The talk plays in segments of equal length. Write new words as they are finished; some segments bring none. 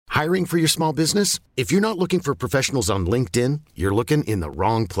Hiring for your small business? If you're not looking for professionals on LinkedIn, you're looking in the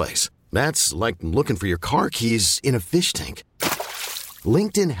wrong place. That's like looking for your car keys in a fish tank.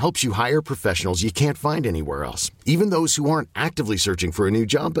 LinkedIn helps you hire professionals you can't find anywhere else, even those who aren't actively searching for a new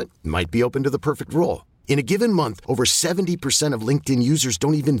job but might be open to the perfect role. In a given month, over 70% of LinkedIn users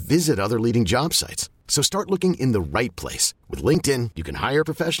don't even visit other leading job sites. So start looking in the right place. With LinkedIn, you can hire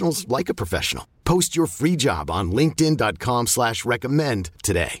professionals like a professional. Post your free job on linkedin.com/recommend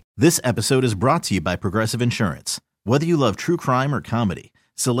today. This episode is brought to you by Progressive Insurance. Whether you love true crime or comedy,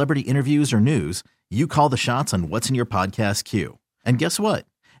 celebrity interviews or news, you call the shots on what's in your podcast queue. And guess what?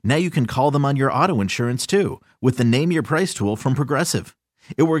 Now you can call them on your auto insurance too with the Name Your Price tool from Progressive.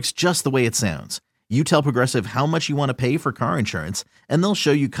 It works just the way it sounds. You tell Progressive how much you want to pay for car insurance, and they'll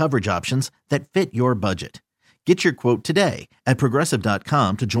show you coverage options that fit your budget. Get your quote today at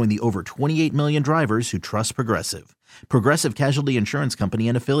Progressive.com to join the over 28 million drivers who trust Progressive. Progressive Casualty Insurance Company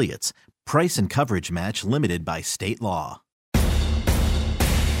and Affiliates. Price and coverage match limited by state law.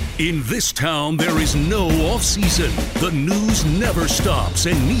 In this town, there is no off-season. The news never stops,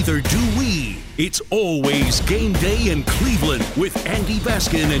 and neither do we. It's always game day in Cleveland with Andy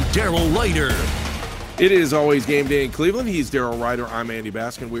Baskin and Daryl Ryder. It is always game day in Cleveland. He's Daryl Ryder. I'm Andy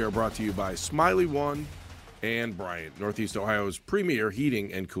Baskin. We are brought to you by Smiley One and Bryant, Northeast Ohio's premier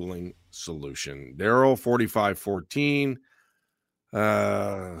heating and cooling solution. Daryl, 45-14.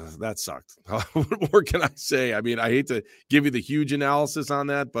 That sucked. What more can I say? I mean, I hate to give you the huge analysis on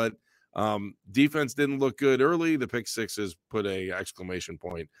that, but defense didn't look good early. The pick sixes put a exclamation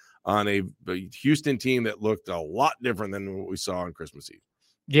point on a Houston team that looked a lot different than what we saw on Christmas Eve.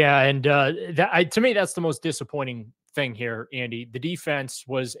 Yeah, and to me, that's the most disappointing thing here, Andy. The defense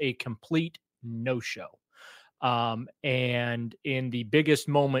was a complete no-show. And in the biggest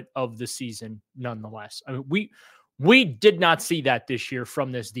moment of the season, nonetheless. I mean, we did not see that this year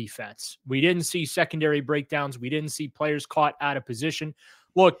from this defense. We didn't see secondary breakdowns. We didn't see players caught out of position.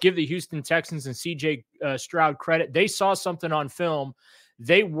 Look, give the Houston Texans and C.J. Stroud credit. They saw something on film.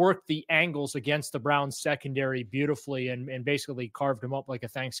 They worked the angles against the Browns secondary beautifully and basically carved them up like a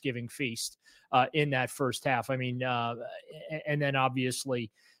Thanksgiving feast in that first half. I mean, and then obviously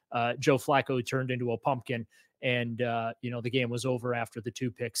Joe Flacco turned into a pumpkin and, the game was over after the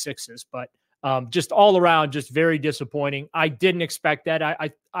 2 pick sixes. But just all around, just very disappointing. I didn't expect that.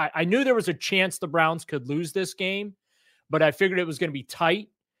 I knew there was a chance the Browns could lose this game, but I figured it was going to be tight.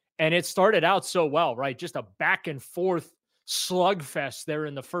 And it started out so well, right? Just a back and forth slugfest there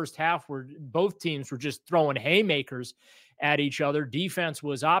in the first half where both teams were just throwing haymakers at each other. Defense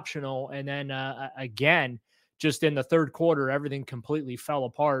was optional. And then again, just in the third quarter, everything completely fell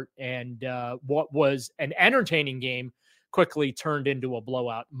apart. And what was an entertaining game quickly turned into a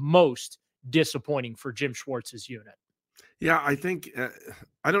blowout. Most disappointing for Jim Schwartz's unit. Yeah, I think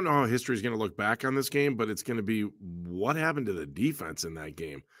I don't know how history is going to look back on this game, but it's going to be what happened to the defense in that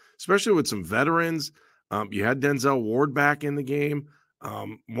game, especially with some veterans. You had Denzel Ward back in the game.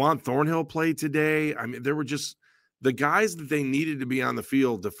 Juan Thornhill played today. I mean, there were just the guys that they needed to be on the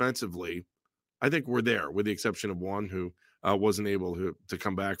field defensively, I think were there, with the exception of one who wasn't able to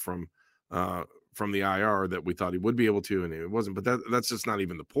come back from the IR that we thought he would be able to, and it wasn't. But that's just not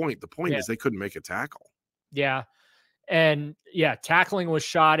even the point. The point is they couldn't make a tackle. Yeah. And tackling was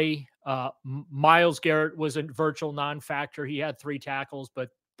shoddy. Myles Garrett was a virtual non-factor. He had 3 tackles,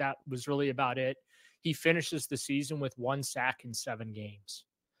 but that was really about it. He finishes the season with 1 sack in 7 games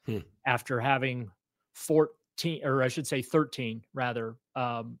after having 13 rather,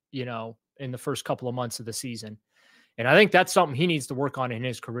 in the first couple of months of the season. And I think that's something he needs to work on in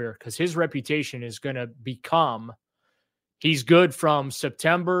his career because his reputation is going to become he's good from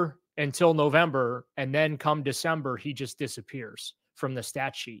September until November, and then come December, he just disappears from the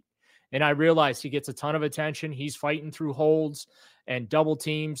stat sheet. And I realize he gets a ton of attention. He's fighting through holds and double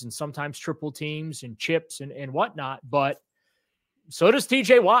teams and sometimes triple teams and chips and whatnot. But so does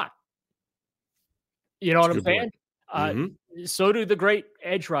TJ Watt. You know what I'm saying? So do the great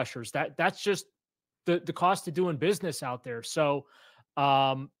edge rushers. That's just the cost of doing business out there. So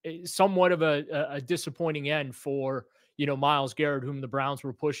somewhat of a disappointing end for, Myles Garrett, whom the Browns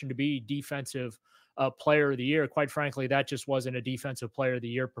were pushing to be defensive player of the year. Quite frankly, that just wasn't a defensive player of the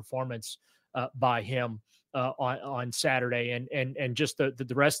year performance by him on Saturday. And just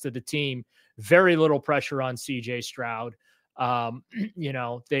the rest of the team, very little pressure on CJ Stroud.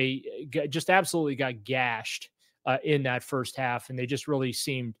 They just absolutely got gashed in that first half, and they just really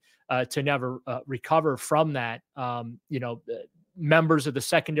seemed to never recover from that. Members of the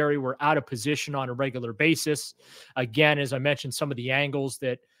secondary were out of position on a regular basis. Again, as I mentioned, some of the angles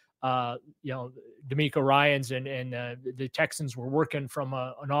that D'Amico Ryans and the Texans were working from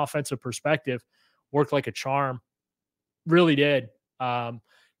an offensive perspective, worked like a charm. Really did.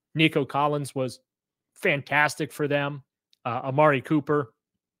 Nico Collins was fantastic for them. Amari Cooper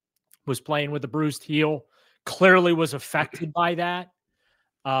was playing with a bruised heel, clearly was affected by that.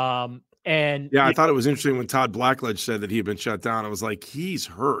 And I thought it was interesting when Todd Blackledge said that he had been shut down. I was like, he's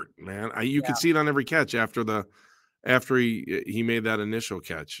hurt, man. You could see it on every catch after he made that initial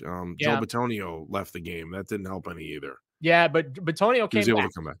catch. Joe Bitonio left the game. That didn't help any either. Yeah, but Bitonio came back. He was able to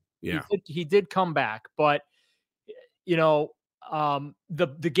come back. Yeah, he did come back, but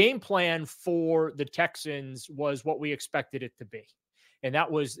the game plan for the Texans was what we expected it to be. And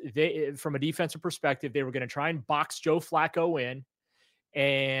that was from a defensive perspective, they were going to try and box Joe Flacco in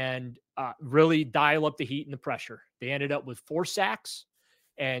and really dial up the heat and the pressure. They ended up with 4 sacks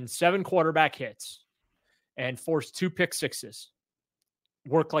and 7 quarterback hits and forced 2 pick sixes.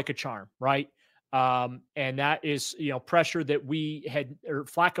 Worked like a charm, right? And that is, pressure that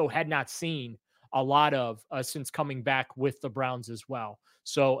Flacco had not seen a lot of since coming back with the Browns as well.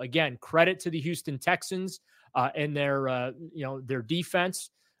 So again, credit to the Houston Texans and their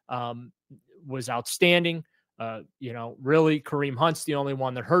defense was outstanding. Really Kareem Hunt's the only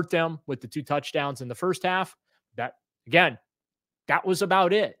one that hurt them with the 2 touchdowns in the first half. That was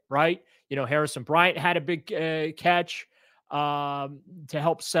about it, right? Harrison Bryant had a big catch to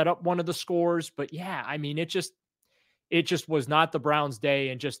help set up one of the scores. But yeah, I mean, it just was not the Browns' day,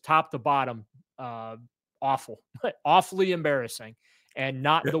 and just top to bottom, awful, awfully embarrassing, and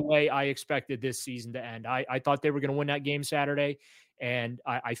not the way I expected this season to end. I thought they were going to win that game Saturday, and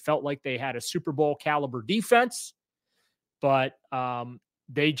I felt like they had a Super Bowl caliber defense, but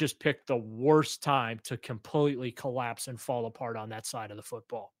they just picked the worst time to completely collapse and fall apart on that side of the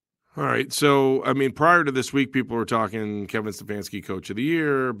football. All right. So, I mean, prior to this week, people were talking Kevin Stefanski Coach of the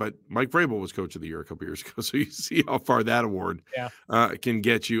Year, but Mike Vrabel was Coach of the Year a couple years ago. So you see how far that award can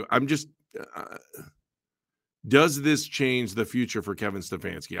get you. I'm just does this change the future for Kevin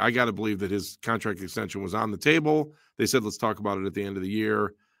Stefanski? I got to believe that his contract extension was on the table. They said, let's talk about it at the end of the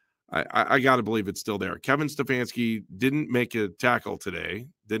year. I got to believe it's still there. Kevin Stefanski didn't make a tackle today,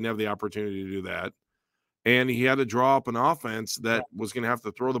 didn't have the opportunity to do that. And he had to draw up an offense that was going to have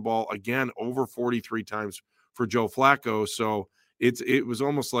to throw the ball again over 43 times for Joe Flacco. So it was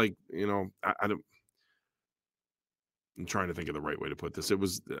almost like, I'm trying to think of the right way to put this. The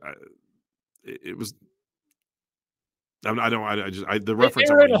reference. They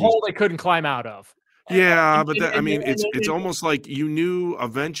were in a hole they couldn't climb out of. Yeah, but it's almost like you knew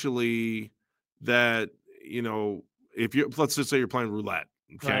eventually that, if let's just say you're playing roulette,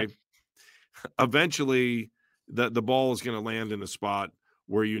 okay? Right. Eventually the ball is going to land in a spot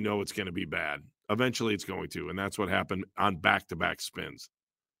where it's going to be bad. Eventually it's going to, and that's what happened on back-to-back spins.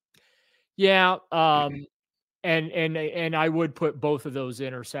 Yeah, and I would put both of those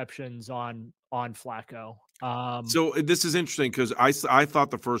interceptions on Flacco. So this is interesting because I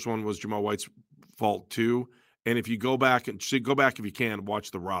thought the first one was Jamal White's fault too. And if you go back if you can, watch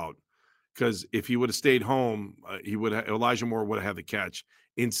the route, because if he would have stayed home, Elijah Moore would have had the catch.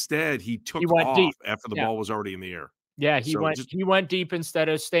 Instead, he went off deep after the ball was already in the air. Yeah, he went deep instead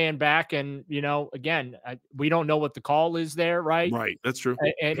of staying back. And again, we don't know what the call is there, right? Right, that's true.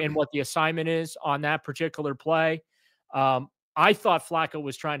 And what the assignment is on that particular play. I thought Flacco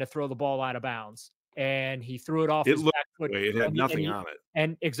was trying to throw the ball out of bounds, and he threw it off his back foot. It had nothing on it.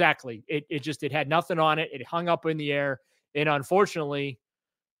 And exactly, it had nothing on it. It hung up in the air, and unfortunately,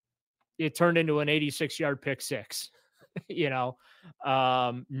 it turned into an 86-yard pick six. No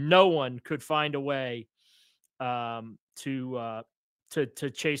one could find a way to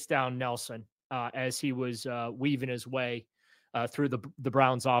chase down Nelson as he was weaving his way through the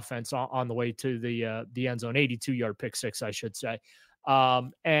Browns offense on the way to the end zone. 82-yard pick six, I should say.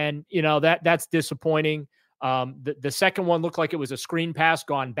 And that's disappointing. The second one looked like it was a screen pass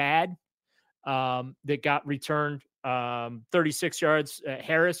gone bad that got returned 36 yards.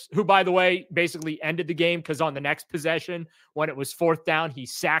 Harris, who, by the way, basically ended the game because on the next possession, when it was 4th down, he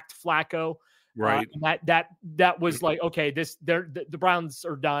sacked Flacco. Right. That was like, okay, the Browns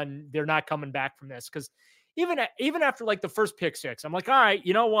are done. They're not coming back from this. Because even after like the first pick six, I'm like, all right,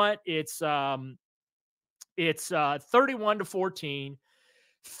 you know what? It's 31-14,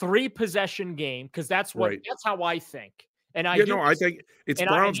 3-possession game, because that's how I think. And I think it's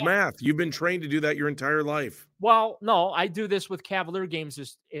Browns math. You've been trained to do that your entire life. Well, no, I do this with Cavalier games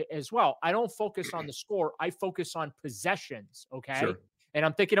as well. I don't focus on the score. I focus on possessions. Okay. Sure. And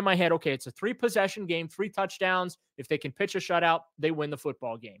I'm thinking in my head, okay, it's a 3-possession game, 3 touchdowns. If they can pitch a shutout, they win the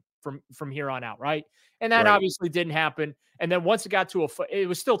football game. from here on out, right? And that obviously didn't happen. And then once it got to it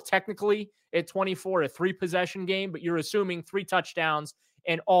was still technically at 24 a 3-possession game, but you're assuming 3 touchdowns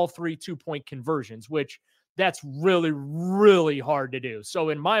and all 3 2-point conversions, which that's really, really hard to do. So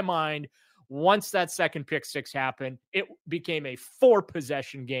in my mind, once that second pick six happened, it became a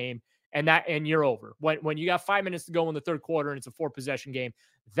 4-possession game, and you're over. When you got 5 minutes to go in the third quarter and it's a 4-possession game,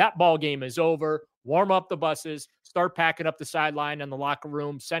 that ball game is over. Warm up the buses, start packing up the sideline and the locker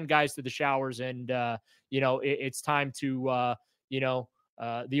room, send guys to the showers, and it's time to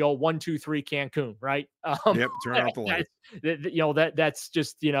the old 1, 2, 3 Cancun, right? Turn out the light. That's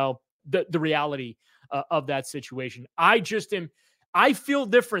just the reality of that situation. I feel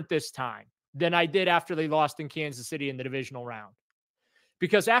different this time than I did after they lost in Kansas City in the divisional round.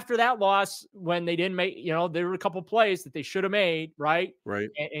 Because after that loss, when they didn't make, there were a couple plays that they should have made, right? Right.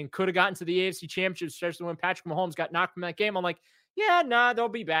 And could have gotten to the AFC Championship, especially when Patrick Mahomes got knocked from that game. I'm like, they'll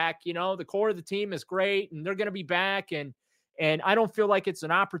be back. The core of the team is great, and they're going to be back. And I don't feel like it's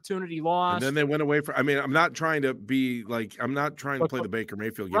an opportunity loss. And then they went away from. I mean, I'm not trying to be like, I'm not trying to play the Baker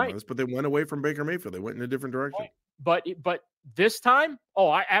Mayfield game on this, but they went away from Baker Mayfield. They went in a different direction. Right. But this time,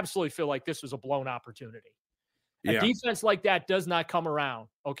 I absolutely feel like this was a blown opportunity. A defense like that does not come around,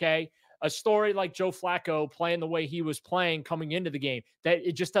 okay? A story like Joe Flacco playing the way he was playing coming into the game, that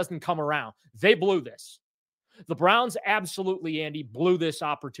it just doesn't come around. They blew this. The Browns absolutely, Andy, blew this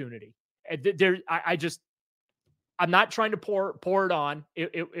opportunity. I'm not trying to pour it on.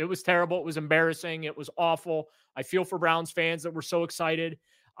 It was terrible. It was embarrassing. It was awful. I feel for Browns fans that were so excited.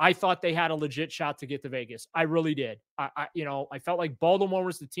 I thought they had a legit shot to get to Vegas. I really did. I felt like Baltimore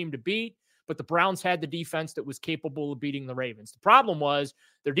was the team to beat, but the Browns had the defense that was capable of beating the Ravens. The problem was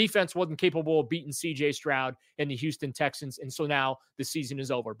their defense wasn't capable of beating C.J. Stroud and the Houston Texans, and so now the season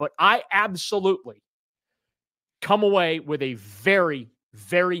is over. But I absolutely come away with a very,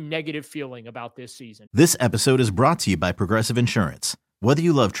 very negative feeling about this season. This episode is brought to you by Progressive Insurance. Whether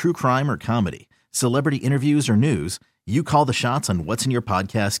you love true crime or comedy, celebrity interviews or news, you call the shots on what's in your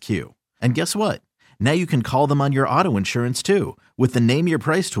podcast queue. And guess what? Now you can call them on your auto insurance too with the Name Your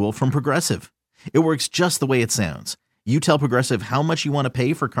Price tool from Progressive. It works just the way it sounds. You tell Progressive how much you want to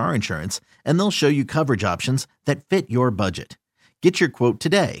pay for car insurance, and they'll show you coverage options that fit your budget. Get your quote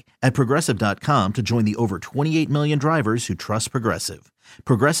today at Progressive.com to join the over 28 million drivers who trust Progressive.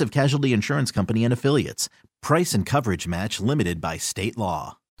 Progressive Casualty Insurance Company and Affiliates. Price and coverage match limited by state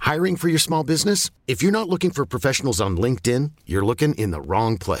law. Hiring for your small business? If you're not looking for professionals on LinkedIn, you're looking in the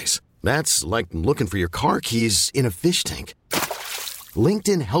wrong place. That's like looking for your car keys in a fish tank.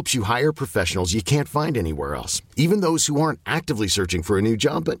 LinkedIn helps you hire professionals you can't find anywhere else, even those who aren't actively searching for a new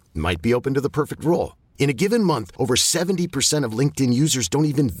job but might be open to the perfect role. In a given month, over 70% of LinkedIn users don't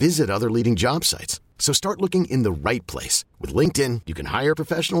even visit other leading job sites. So start looking in the right place. With LinkedIn, you can hire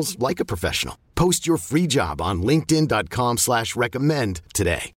professionals like a professional. Post your free job on linkedin.com/recommend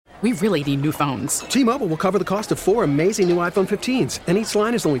today. We really need new phones. T-Mobile will cover the cost of 4 amazing new iPhone 15s, and each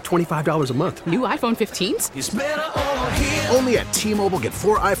line is only $25 a month. New iPhone 15s? It's better over here. Only at T-Mobile, get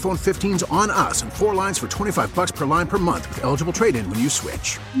 4 iPhone 15s on us and 4 lines for $25 per line per month with eligible trade-in when you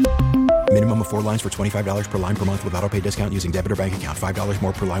switch. Minimum of 4 lines for $25 per line per month with autopay discount using debit or bank account. $5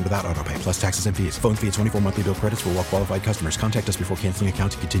 more per line without autopay, plus taxes and fees. Phone fee at 24 monthly bill credits for well-qualified customers. Contact us before canceling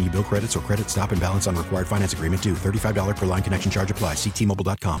account to continue bill credits or credit stop and balance on required finance agreement due. $35 per line connection charge applies. See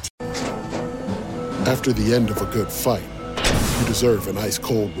T-Mobile.com. After the end of a good fight, you deserve an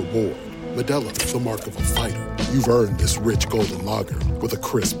ice-cold reward. Modelo is the mark of a fighter. You've earned this rich golden lager with a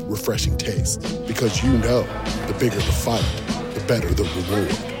crisp, refreshing taste. Because you know, the bigger the fight, the better the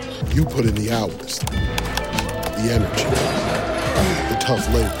reward. You put in the hours, the energy, the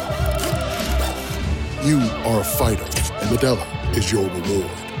tough labor. You are a fighter, and Modelo is your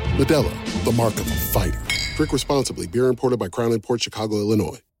reward. Modelo, the mark of a fighter. Drink responsibly. Beer imported by Crown Imports, Chicago,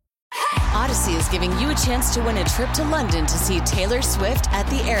 Illinois. Odyssey is giving you a chance to win a trip to London to see Taylor Swift at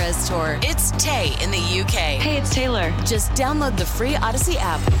the Eras Tour. It's Tay in the UK. Hey, it's Taylor. Just download the free Odyssey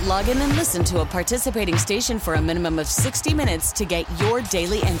app, log in and listen to a participating station for a minimum of 60 minutes to get your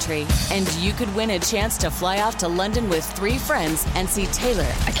daily entry. And you could win a chance to fly off to London with 3 friends and see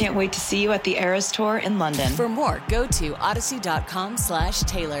Taylor. I can't wait to see you at the Eras Tour in London. For more, go to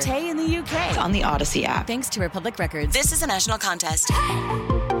odyssey.com/Taylor. Tay in the UK. It's on the Odyssey app. Thanks to Republic Records. This is a national contest.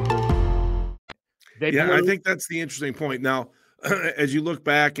 I think that's the interesting point. Now, as you look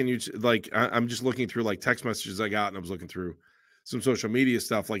back and I'm just looking through like text messages I got, and I was looking through some social media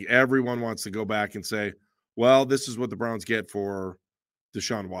stuff. Like everyone wants to go back and say, well, this is what the Browns get for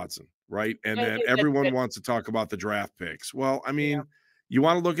Deshaun Watson, right? And then everyone wants to talk about the draft picks. Well, I mean, you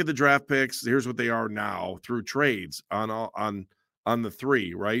want to look at the draft picks. Here's what they are now through trades on on the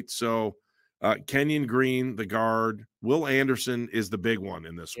 3, right? So Kenyon Green, the guard, Will Anderson is the big one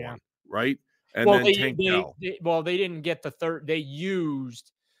in this one, right? And well, then Tank Dell. They didn't get the third. They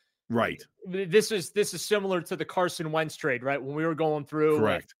used right. This is similar to the Carson Wentz trade, right? When we were going through,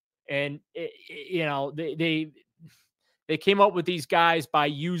 correct, and they came up with these guys by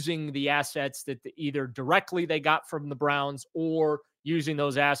using the assets that either directly they got from the Browns or using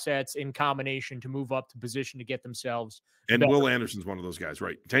those assets in combination to move up to position to get themselves. And better. Will Anderson's one of those guys,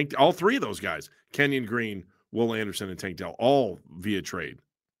 right? All 3 of those guys, Kenyon Green, Will Anderson, and Tank Dell, all via trade.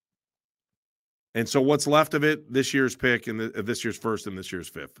 And so what's left of it, this year's pick and this year's first and this year's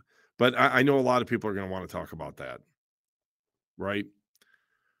 5th. But I know a lot of people are going to want to talk about that, right?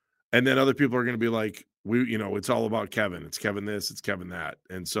 And then other people are going to be like, it's all about Kevin. It's Kevin this, it's Kevin that.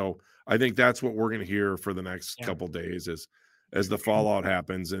 And so I think that's what we're going to hear for the next couple of days as the fallout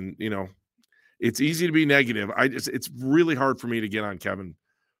happens. And, it's easy to be negative. It's really hard for me to get on Kevin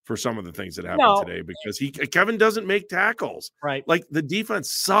for some of the things that happened today because Kevin doesn't make tackles. Right. Like the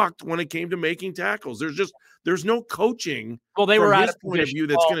defense sucked when it came to making tackles. There's no coaching. Well, they were out of point of view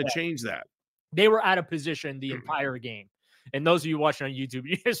that's going to change that. They were out of position the entire game. And those of you watching on YouTube,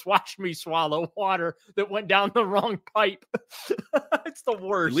 you just watched me swallow water that went down the wrong pipe. It's the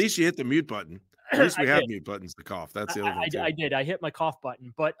worst. At least you hit the mute button. At least we have mute buttons to cough. That's the other thing. I did. I hit my cough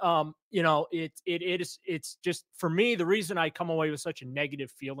button. But it's just, for me, the reason I come away with such a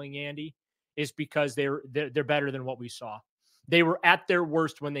negative feeling, Andy, is because they're better than what we saw. They were at their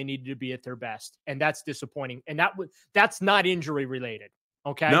worst when they needed to be at their best, and that's disappointing. And that's not injury related.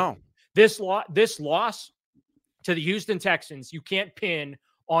 Okay. No. This loss to the Houston Texans, you can't pin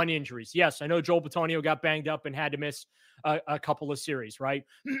on injuries. Yes, I know Joel Bitonio got banged up and had to miss a couple of series, right?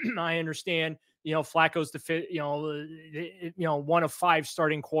 I understand, Flacco's one of 5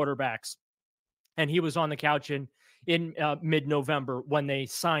 starting quarterbacks, and he was on the couch in mid-November when they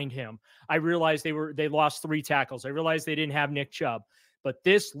signed him. I realized they lost 3 tackles. I realized they didn't have Nick Chubb, but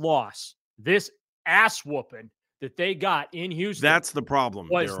this loss, this ass whooping that they got in Houston, that's the problem,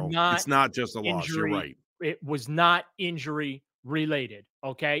 Daryl. It's not just a loss. You're right. It was not injury related.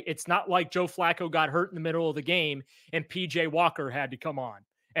 Okay. It's not like Joe Flacco got hurt in the middle of the game and PJ Walker had to come on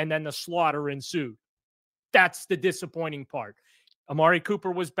and then the slaughter ensued. That's the disappointing part. Amari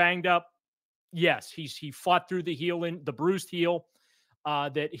Cooper was banged up. Yes. He fought through the bruised heel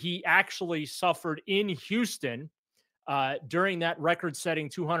that he actually suffered in Houston during that record setting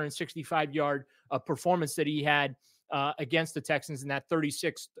 265-yard performance that he had against the Texans in that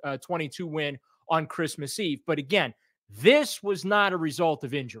 36-22 win on Christmas Eve. But again, this was not a result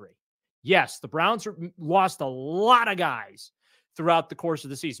of injury. Yes, the Browns lost a lot of guys throughout the course of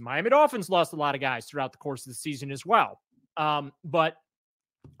the season. Miami Dolphins lost a lot of guys throughout the course of the season as well. But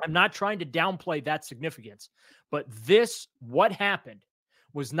I'm not trying to downplay that significance. But what happened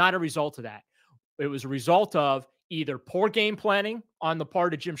was not a result of that. It was a result of either poor game planning on the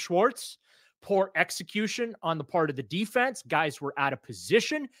part of Jim Schwartz, poor execution on the part of the defense. Guys were out of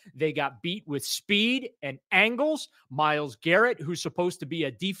position. They got beat with speed and angles. Myles Garrett, who's supposed to be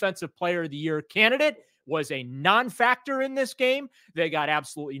a defensive player of the year candidate, was a non-factor in this game. They got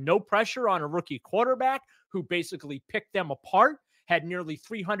absolutely no pressure on a rookie quarterback who basically picked them apart, had nearly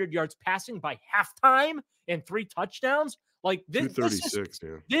 300 yards passing by halftime and 3 touchdowns. Like this, 236,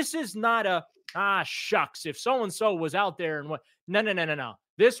 this is not a, shucks, if so-and-so was out there and what. No.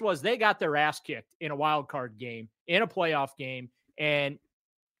 This was, they got their ass kicked in a wild card game, in a playoff game. And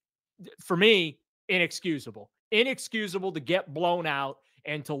for me, inexcusable to get blown out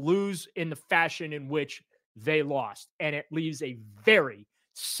and to lose in the fashion in which they lost. And it leaves a very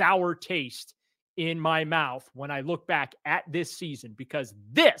sour taste in my mouth when I look back at this season, because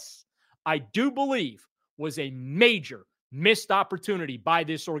this, I do believe, was a major missed opportunity by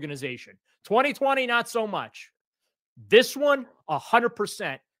this organization. 2020, not so much. This one,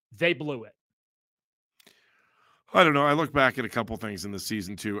 100%, they blew it. I don't know. I look back at a couple things in the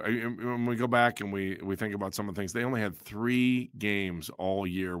season too. When we go back and we think about some of the things, they only had 3 games all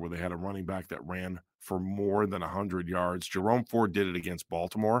year where they had a running back that ran for more than 100 yards. Jerome Ford did it against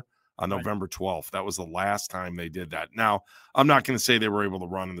Baltimore on November 12th. That was the last time they did that. Now, I'm not going to say they were able to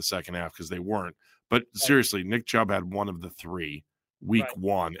run in the second half because they weren't. But seriously, Nick Chubb had one of the 3 week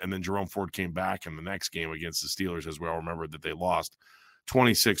 1, and then Jerome Ford came back in the next game against the Steelers, as we all remember, that they lost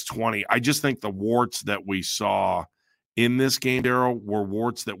 26-20. I just think the warts that we saw in this game, Daryl, were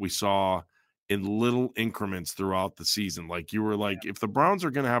warts that we saw in little increments throughout the season. Like you were like, if the Browns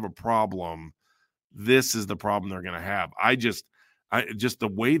are going to have a problem, this is the problem they're going to have. Just the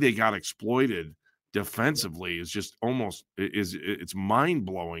way they got exploited defensively is just almost it's mind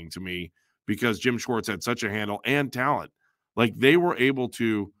blowing to me, because Jim Schwartz had such a handle and talent Like they were able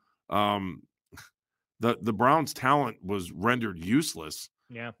to the Browns' talent was rendered useless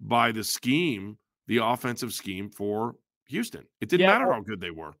by the offensive scheme for Houston. It didn't matter how good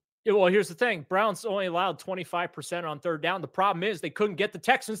they were. Yeah, well, here's the thing. Browns only allowed 25% on third down. The problem is they couldn't get the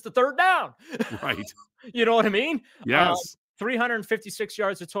Texans to third down. Right. You know what I mean? Yes. 356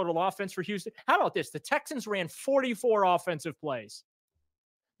 yards of total offense for Houston. How about this? The Texans ran 44 offensive plays.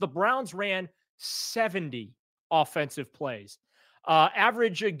 The Browns ran 70 offensive plays.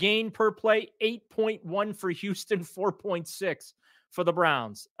 Average gain per play, 8.1 for Houston, 4.6 for the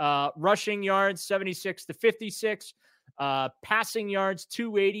Browns. Rushing yards, 76 to 56. Passing yards,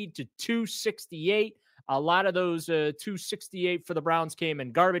 280 to 268. A lot of those 268 for the Browns came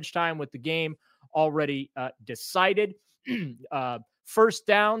in garbage time with the game already decided. First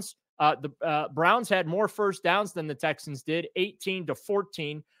downs, the Browns had more first downs than the Texans did, 18 to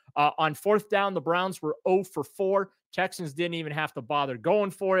 14. On fourth down, the Browns were 0 for 4. Texans didn't even have to bother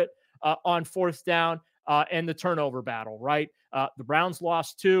going for it on fourth down and the turnover battle, right? The Browns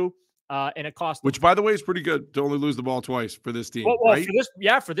lost 2. And it cost, which, by the way, is pretty good to only lose the ball twice for this team. Well, right?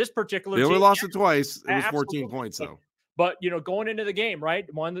 For this particular team, they only lost it twice. It was 14 points, though. But going into the game, right?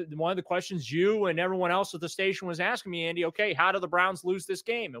 One of the questions you and everyone else at the station was asking me, Andy. Okay, how do the Browns lose this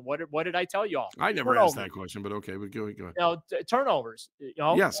game? And what did I tell you all? I never asked that question, but okay, go ahead. Turnovers.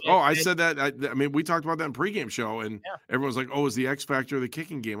 Yes. I said that. I mean, we talked about that in pregame show, and everyone's like, "Oh, is the X factor the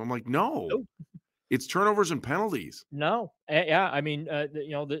kicking game?" I'm like, no. Nope. It's turnovers and penalties. No. Yeah. I mean,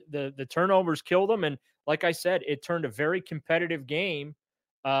 the turnovers killed them. And like I said, it turned a very competitive game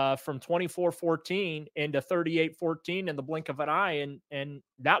from 24-14 into 38-14 in the blink of an eye. And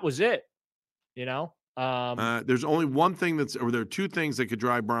that was it, There's only one thing there are two things that could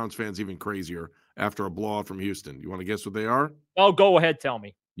drive Browns fans even crazier after a blowout from Houston. You want to guess what they are? Oh, go ahead. Tell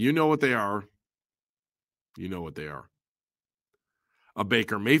me. You know what they are. A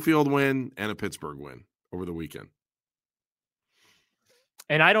Baker Mayfield win and a Pittsburgh win over the weekend.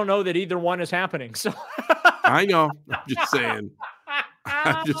 And I don't know that either one is happening. So I know. I'm just saying.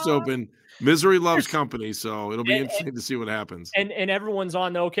 I'm just hoping. Misery loves company, so it'll be interesting to see what happens. And everyone's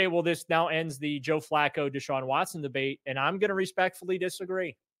on the, okay, well, this now ends the Joe Flacco, Deshaun Watson debate, and I'm going to respectfully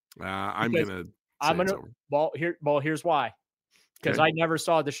disagree. Here's why. Because I never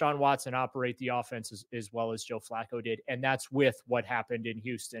saw Deshaun Watson operate the offense as well as Joe Flacco did. And that's with what happened in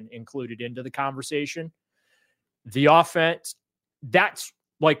Houston included into the conversation. The offense, that's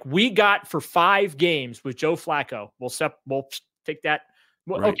like we got for 5 games with Joe Flacco. We'll take that.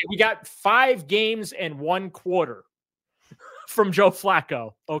 Right. Okay, we got 5 games and 1 quarter from Joe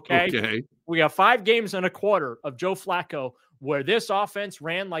Flacco. Okay. We got 5 games and a quarter of Joe Flacco where this offense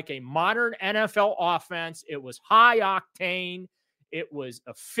ran like a modern NFL offense. It was high octane. It was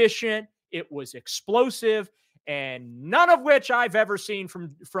efficient. It was explosive, and none of which I've ever seen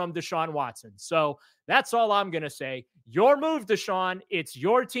from Deshaun Watson. So that's all I'm going to say. Your move, Deshaun. It's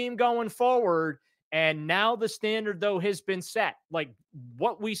your team going forward, and now the standard, though, has been set. Like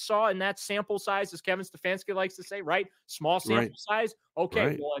what we saw in that sample size, as Kevin Stefanski likes to say, right? Small sample size.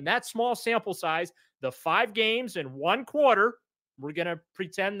 Okay, well, in that small sample size, the 5 games and 1 quarter, we're going to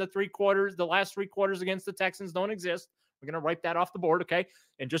pretend the last 3 quarters against the Texans don't exist. We're going to wipe that off the board, okay?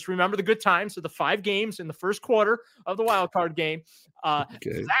 And just remember the good times of the 5 games in the first quarter of the wild card game. That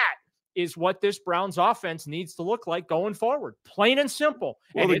is what this Browns offense needs to look like going forward. Plain and simple.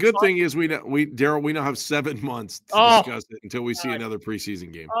 Well, and the good thing is we now have 7 months to discuss it until we see another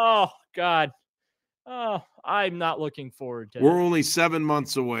preseason game. Oh, God. Oh, I'm not looking forward to it. We're only 7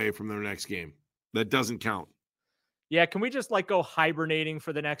 months away from their next game. That doesn't count. Yeah, can we just go hibernating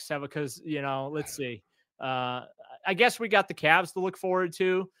for the next 7? Because, let's see. I guess we got the Cavs to look forward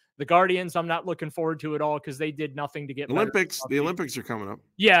to. The Guardians, I'm not looking forward to at all because they did nothing to get Olympics. The Olympics are coming up.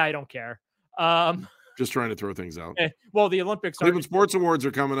 Yeah, I don't care. Just trying to throw things out. Well, the Olympics. Cleveland Sports Awards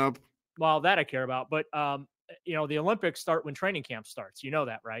are coming up. Well, that I care about, but the Olympics start when training camp starts. You know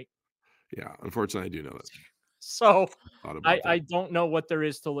that, right? Yeah, unfortunately, I do know that. So I don't know what there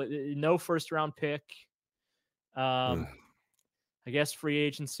is to no first round pick. I guess free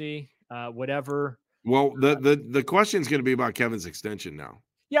agency, whatever. Well, the question is going to be about Kevin's extension now.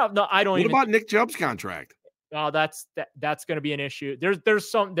 Yeah, no, I don't. What about Nick Chubb's contract? That's going to be an issue.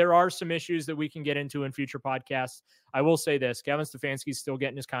 There are some issues that we can get into in future podcasts. I will say this: Kevin Stefanski's still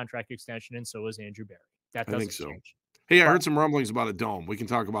getting his contract extension, and so is Andrew Berry. That doesn't change. Hey, I heard some rumblings about a dome. We can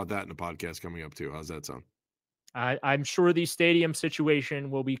talk about that in the podcast coming up too. How's that sound? I'm sure the stadium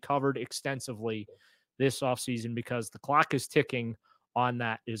situation will be covered extensively this offseason because the clock is ticking on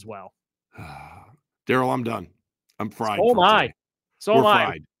that as well. Daryl, I'm done. I'm fried. So am I. So am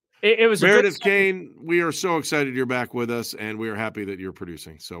I. it was Meredith Kane. We are so excited you're back with us, and we are happy that you're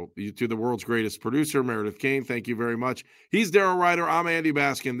producing. So, you to the world's greatest producer, Meredith Kane. Thank you very much. He's Daryl Ryder. I'm Andy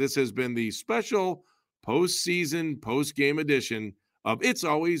Baskin. This has been the special postseason, post-game edition of It's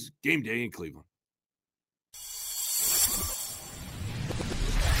Always Game Day in Cleveland.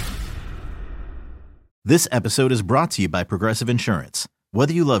 This episode is brought to you by Progressive Insurance.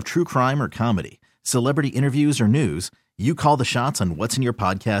 Whether you love true crime or comedy, celebrity interviews or news, you call the shots on what's in your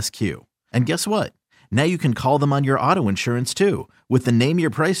podcast queue. And guess what? Now you can call them on your auto insurance too with the Name Your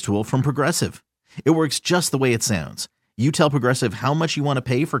Price tool from Progressive. It works just the way it sounds. You tell Progressive how much you want to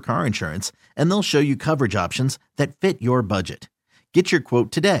pay for car insurance, and they'll show you coverage options that fit your budget. Get your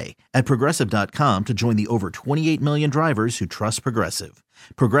quote today at Progressive.com to join the over 28 million drivers who trust Progressive.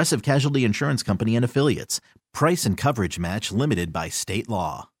 Progressive Casualty Insurance Company and Affiliates. Price and coverage match limited by state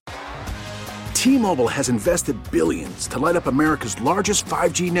law. T-Mobile has invested billions to light up America's largest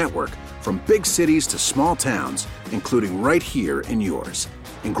 5G network, from big cities to small towns, including right here in yours.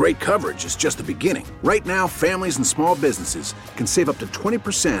 And great coverage is just the beginning. Right now, families and small businesses can save up to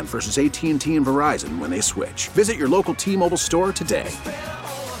 20% versus AT&T and Verizon when they switch. Visit your local T-Mobile store today.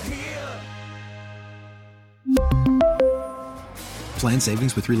 Plan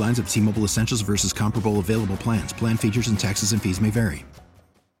savings with 3 lines of T-Mobile Essentials versus comparable available plans. Plan features and taxes and fees may vary.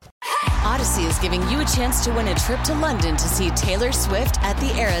 Odyssey is giving you a chance to win a trip to London to see Taylor Swift at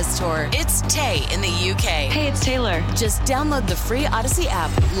the Eras Tour. It's Tay in the UK. Hey, it's Taylor. Just download the free Odyssey app,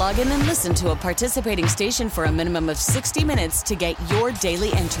 log in and listen to a participating station for a minimum of 60 minutes to get your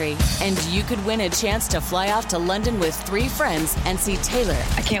daily entry. And you could win a chance to fly off to London with 3 friends and see Taylor.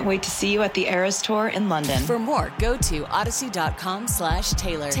 I can't wait to see you at the Eras Tour in London. For more, go to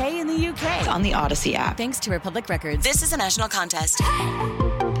odyssey.com/Taylor. Tay in the UK. It's on the Odyssey app. Thanks to Republic Records. This is a national contest.